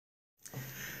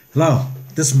Hello,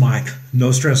 this is Mike,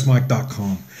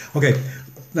 NoStressMike.com. Okay,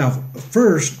 now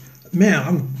first, man,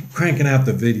 I'm cranking out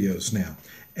the videos now,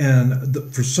 and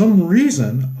for some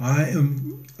reason,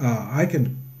 I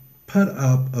can put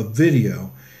up a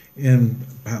video in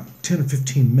about 10 or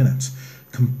 15 minutes,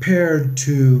 compared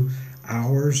to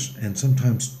hours and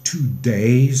sometimes 2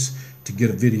 days to get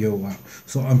a video out.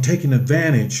 So I'm taking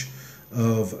advantage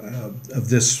of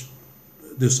this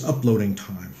uploading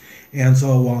time. And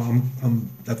so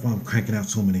that's why I'm cranking out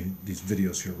so many of these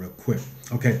videos here real quick.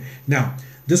 Okay, now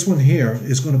this one here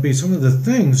is going to be some of the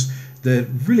things that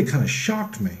really kind of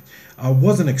shocked me. I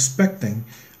wasn't expecting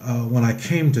when I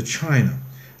came to China.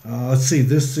 Let's see,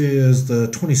 this is the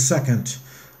 22nd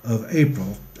of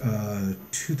April,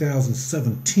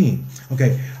 2017.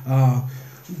 Okay,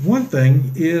 one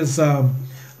thing is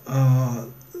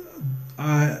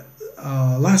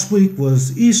last week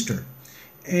was Easter,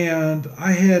 and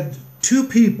I had two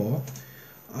people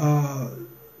got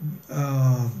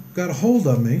a hold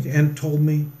of me and told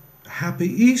me Happy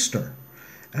Easter.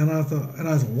 And I thought,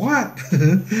 what?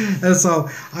 And so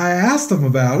I asked them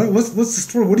about it. What's the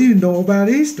story? What do you know about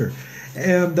Easter?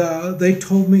 And they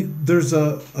told me there's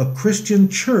a Christian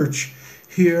church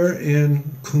here in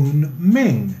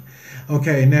Kunming.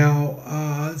 Okay, now,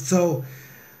 so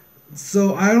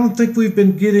I don't think we've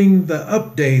been getting the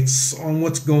updates on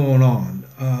what's going on.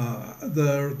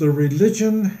 The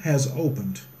religion has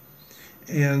opened.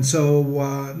 And so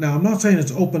now I'm not saying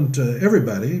it's open to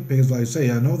everybody, because like I say,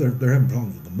 I know they're having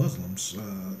problems with the Muslims.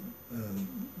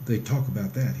 They talk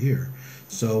about that here.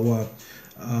 So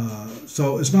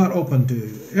it's not open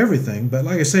to everything, but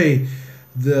like I say,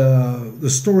 the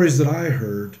stories that I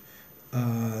heard,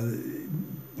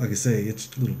 like I say, it's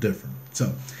a little different.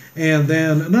 So, and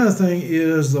then another thing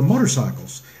is the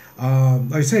motorcycles.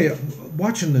 Like I say,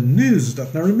 watching the news and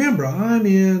stuff. Now remember, I'm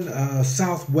in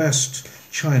southwest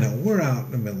China. We're out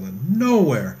in the middle of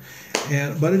nowhere,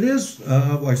 but it is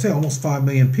like I say, almost 5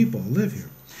 million people live here.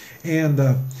 And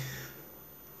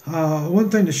one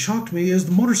thing that shocked me is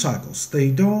the motorcycles. They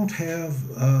don't have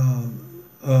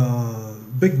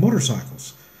big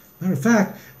motorcycles. Matter of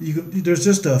fact, there's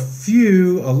just a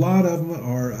lot of them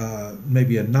are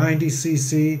maybe a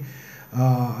 90cc.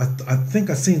 I think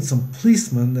I've seen some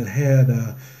policemen that had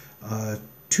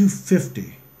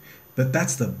 250, but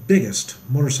that's the biggest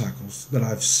motorcycles that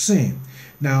I've seen.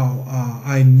 Now,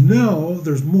 I know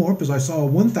there's more because I saw a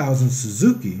 1000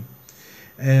 Suzuki,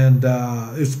 and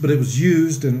but it was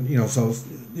used, and so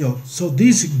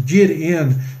these get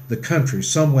in the country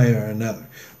some way or another,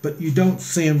 but you don't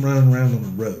see them running around on the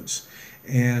roads.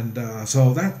 And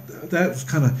so that's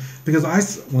kind of, because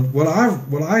what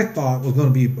I thought was going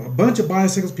to be a bunch of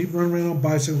bicycles, people running around on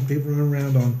bicycles, people running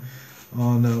around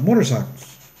on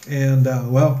motorcycles, and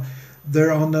well,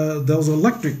 they're on those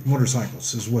electric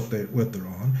motorcycles is what they're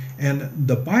on, and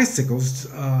the bicycles,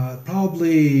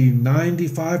 probably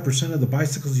 95% of the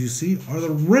bicycles you see are the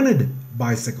rented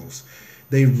bicycles.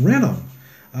 They rent them.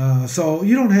 So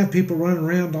you don't have people running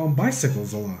around on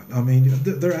bicycles a lot. I mean,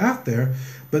 they're out there,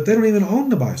 but they don't even own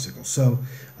the bicycle. So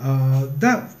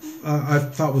that I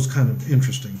thought was kind of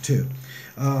interesting too.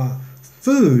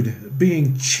 Food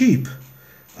being cheap.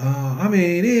 I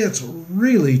mean, it's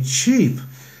really cheap.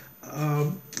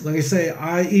 Like I say,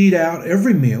 I eat out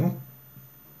every meal.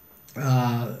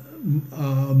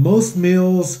 Most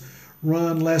meals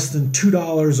run less than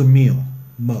 $2 a meal.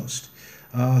 Most.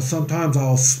 Sometimes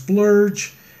I'll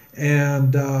splurge,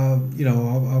 and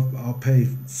I'll pay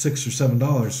 $6 or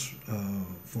 $7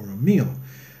 for a meal,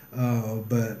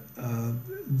 but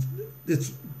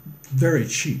it's very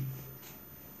cheap.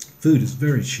 Food is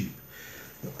very cheap,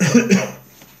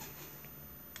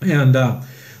 and the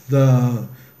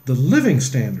living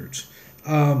standards.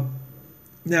 Now,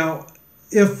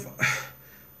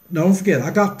 don't forget,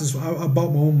 I got this. I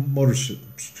bought my own motor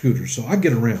scooter, so I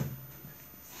get around.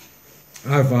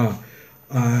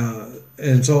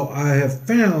 And so I have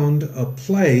found a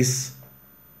place,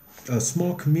 a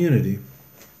small community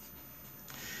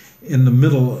in the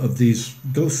middle of these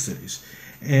ghost cities,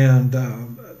 and I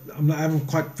haven't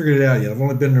quite figured it out yet. I've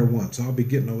only been there once. I'll be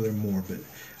getting over there more, but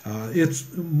it's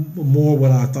more what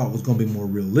I thought was going to be more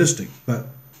realistic. But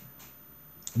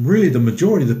really, the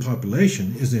majority of the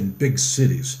population is in big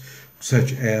cities,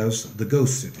 such as the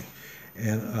ghost city.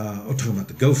 And I'm talking about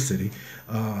the ghost city.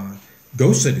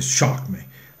 Ghost cities shocked me.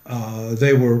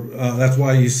 They were. That's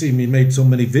why you see me made so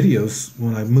many videos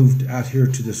when I moved out here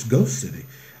to this ghost city.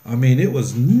 I mean, it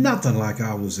was nothing like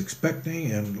I was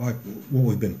expecting, and like what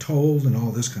we've been told, and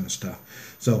all this kind of stuff.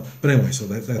 So, but anyway, so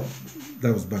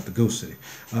that was about the ghost city.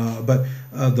 But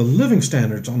the living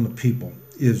standards on the people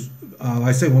like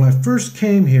I say, when I first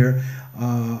came here,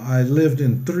 I lived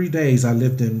in 3 days. I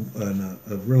lived in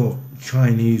a real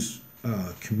Chinese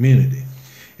community,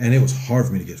 and it was hard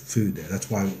for me to get food there. That's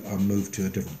why I moved to a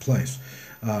different place.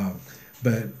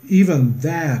 But even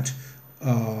that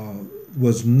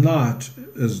was not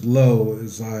as low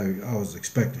as I was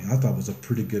expecting. I thought it was a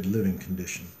pretty good living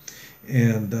condition.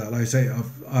 And like I say,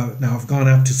 now I've gone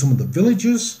out to some of the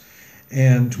villages,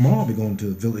 and tomorrow I'll be going to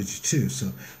a village too.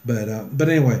 So, but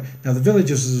anyway, now the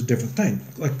villages is a different thing.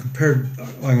 Like compared,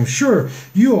 like I'm sure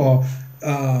you all,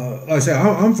 like I say,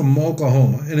 I'm from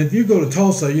Oklahoma, and if you go to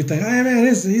Tulsa, you think, hey man,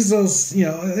 he's those,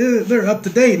 they're up to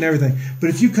date and everything. But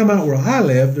if you come out where I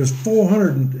live, there's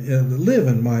 400 that live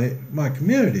in my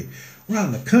community. We're out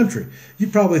in the country. You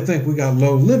probably think we got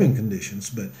low living conditions,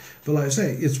 but like I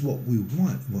say, it's what we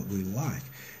want, what we like.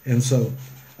 And so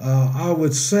I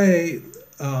would say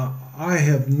I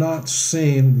haven't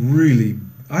seen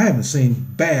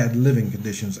bad living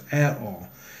conditions at all.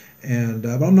 And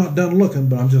but I'm not done looking,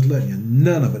 but I'm just letting you,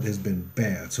 none of it has been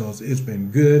bad. So it's been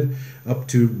good up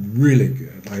to really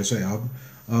good. Like I say,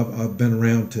 I've been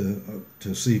around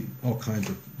to see all kinds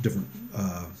of different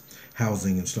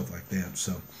housing and stuff like that.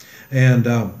 So, and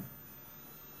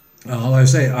like I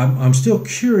say, I'm still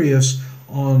curious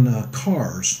on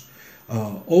cars,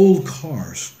 old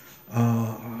cars.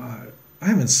 I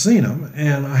haven't seen them,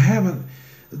 and I haven't.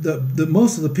 The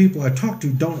most of the people I talk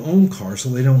to don't own cars, so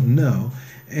they don't know.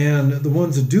 And the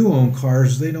ones that do own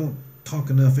cars, they don't talk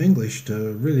enough English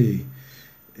to really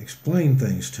explain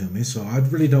things to me. So I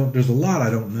really don't. There's a lot I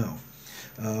don't know.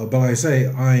 But like I say,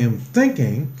 I am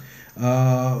thinking.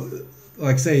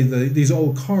 Like I say, these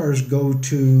old cars go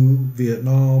to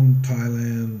Vietnam,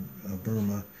 Thailand,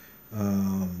 Burma,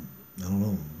 I don't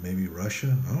know, maybe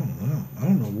Russia. I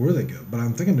don't know where they go, but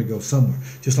I'm thinking to go somewhere,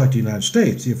 just like the United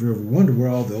States. If you ever wonder where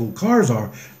all the old cars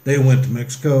are, they went to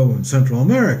Mexico and Central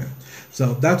America.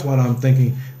 So that's what I'm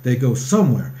thinking. They go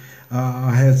somewhere.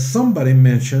 I had somebody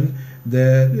mention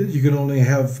that you can only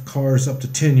have cars up to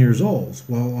 10 years old.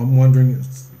 Well, I'm wondering,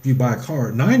 if you buy a car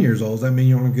at 9 years old, does that mean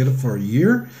you only get it for a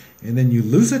year and then you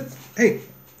lose it? Hey,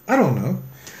 I don't know.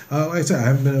 Like I said, I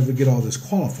haven't been able to get all this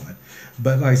qualified.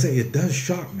 But like I say, it does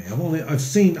shock me. I've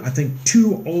seen, I think,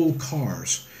 2 old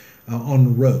cars on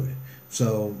the road.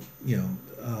 So,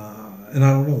 and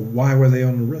I don't know, why were they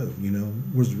on the road?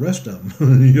 Where's the rest of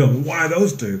them? Why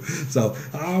those 2? So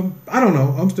I don't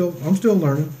know. I'm still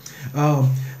learning.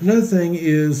 Another thing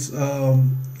is law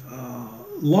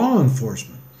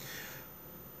enforcement.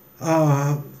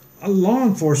 Law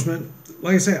enforcement,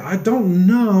 like I say, I don't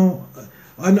know.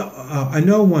 I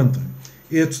know one thing.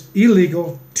 It's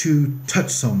illegal to touch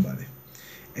somebody,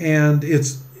 and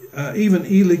it's even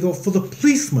illegal for the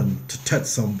policeman to touch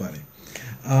somebody.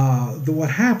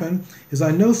 What happened is,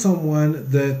 I know someone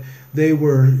that they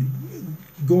were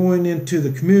going into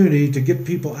the community to get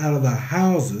people out of the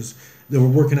houses. They were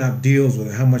working out deals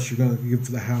with how much you're going to give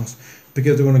for the house,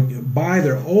 because they're going to buy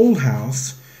their old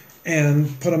house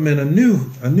and put them in a new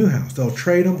house. They'll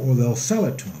trade them or they'll sell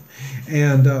it to them.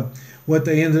 And what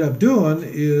they ended up doing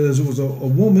is, it was a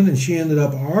woman, and she ended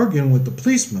up arguing with the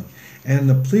policeman, and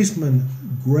the policeman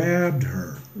grabbed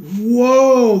her.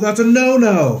 Whoa, that's a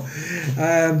no-no.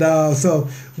 And so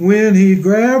when he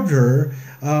grabbed her,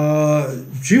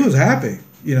 she was happy,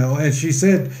 and she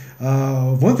said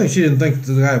one thing, she didn't think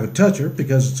the guy would touch her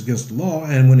because it's against the law,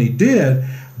 and when he did,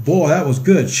 boy, that was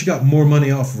good. She got more money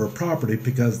off of her property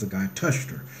because the guy touched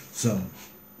her. So,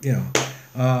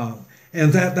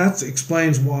 and that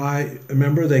explains why,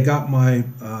 remember, they got my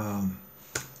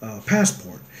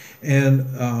passport. And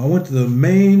I went to the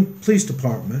main police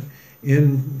department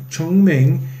in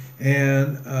Chongming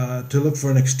and to look for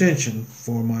an extension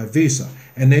for my visa.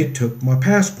 And they took my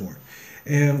passport.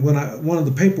 And when one of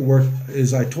the paperwork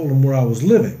is, I told them where I was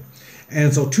living.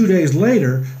 And so 2 days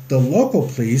later, the local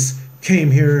police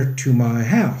came here to my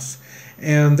house.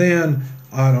 And then,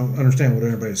 I don't understand what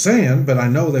everybody's saying, but I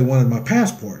know they wanted my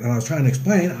passport. And I was trying to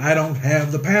explain, I don't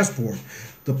have the passport.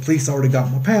 The police already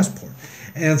got my passport.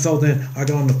 And so then I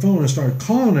got on the phone and started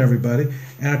calling everybody,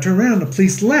 and I turned around and the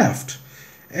police left.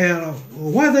 And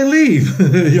why'd they leave?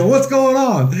 What's going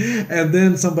on? And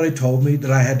then somebody told me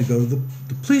that I had to go to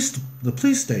the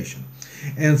police station.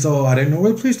 And so I didn't know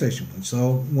where the police station was.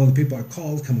 So one of the people I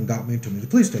called come and got me and took me to the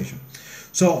police station.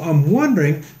 So I'm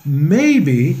wondering,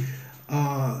 maybe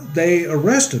they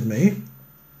arrested me,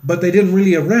 but they didn't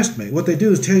really arrest me. What they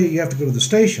do is tell you have to go to the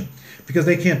station, because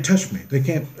they can't touch me. They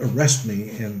can't arrest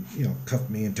me and cuff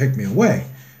me and take me away.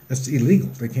 That's illegal.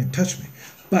 They can't touch me.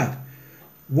 But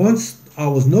once I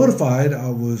was notified I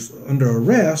was under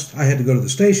arrest, I had to go to the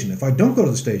station. If I don't go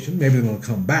to the station, maybe they're going to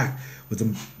come back with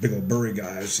them big old burly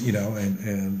guys,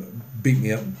 and beat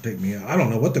me up and take me out. I don't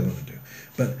know what they're going to do.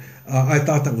 But I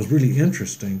thought that was really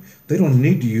interesting. They don't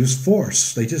need to use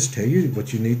force. They just tell you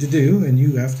what you need to do, and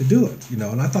you have to do it,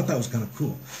 and I thought that was kind of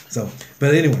cool. So,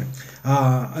 but anyway,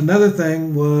 another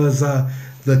thing was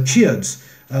the kids.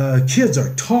 Kids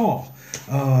are tall.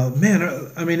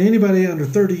 Man, I mean, anybody under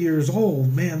 30 years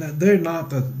old, man, they're not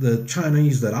the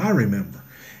Chinese that I remember.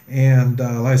 And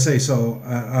like I say, so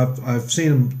I've seen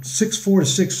them 6'4"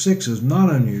 to 6'6" is not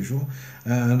unusual.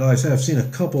 And like I say, I've seen a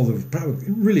couple that were probably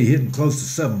really hitting close to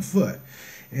 7 foot.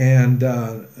 And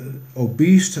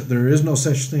obese, there is no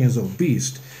such thing as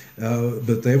obese,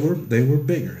 but they were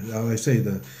bigger. Like I say,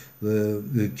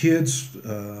 the kids,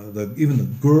 even the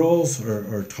girls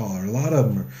are taller. A lot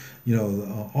of them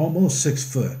are, almost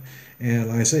 6 foot. And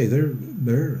like I say,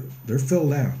 they're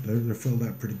filled out. They're filled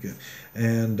out pretty good.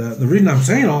 And the reason I'm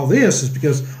saying all this is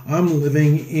because I'm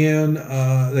living in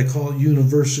they call it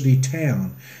University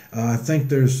Town. I think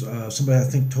there's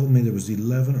somebody told me there was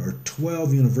 11 or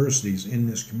 12 universities in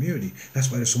this community.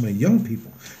 That's why there's so many young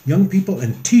people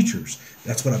and teachers.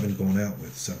 That's what I've been going out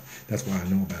with. So that's why I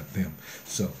know about them.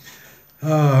 So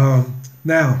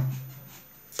now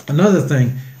another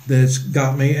thing that's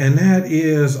got me, and that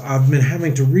is I've been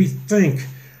having to rethink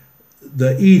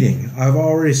the eating. I've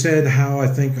already said how I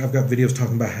think I've got videos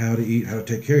talking about how to eat, how to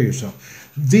take care of yourself.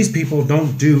 These people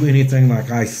don't do anything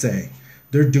like I say.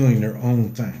 They're doing their own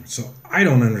thing. So I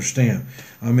don't understand.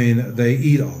 I mean, they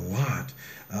eat a lot.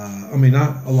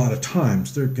 Not a lot of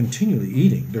times. They're continually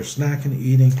eating. They're snacking,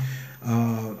 eating.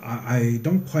 I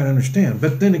don't quite understand.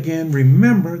 But then again,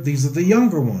 remember, these are the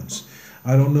younger ones.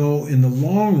 I don't know in the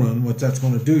long run what that's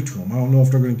going to do to them. I don't know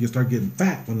if they're going to start getting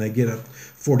fat when they get up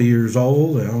 40 years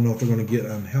old. I don't know if they're going to get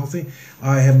unhealthy.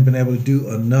 I haven't been able to do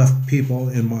enough people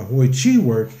in my Hoi Chi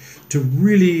work to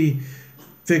really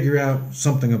figure out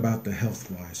something about the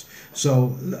health-wise. So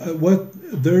what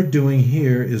they're doing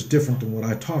here is different than what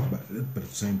I talk about. But at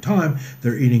the same time,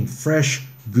 they're eating fresh,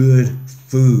 good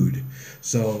food.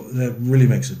 So that really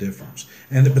makes a difference.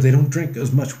 But they don't drink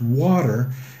as much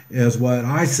water as what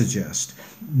I suggest.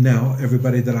 Now,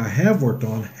 everybody that I have worked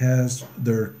on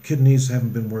their kidneys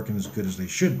haven't been working as good as they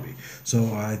should be.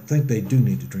 So I think they do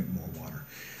need to drink more water.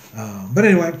 But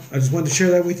anyway, I just wanted to share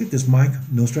that with you. This is Mike,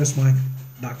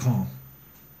 NoStressMike.com.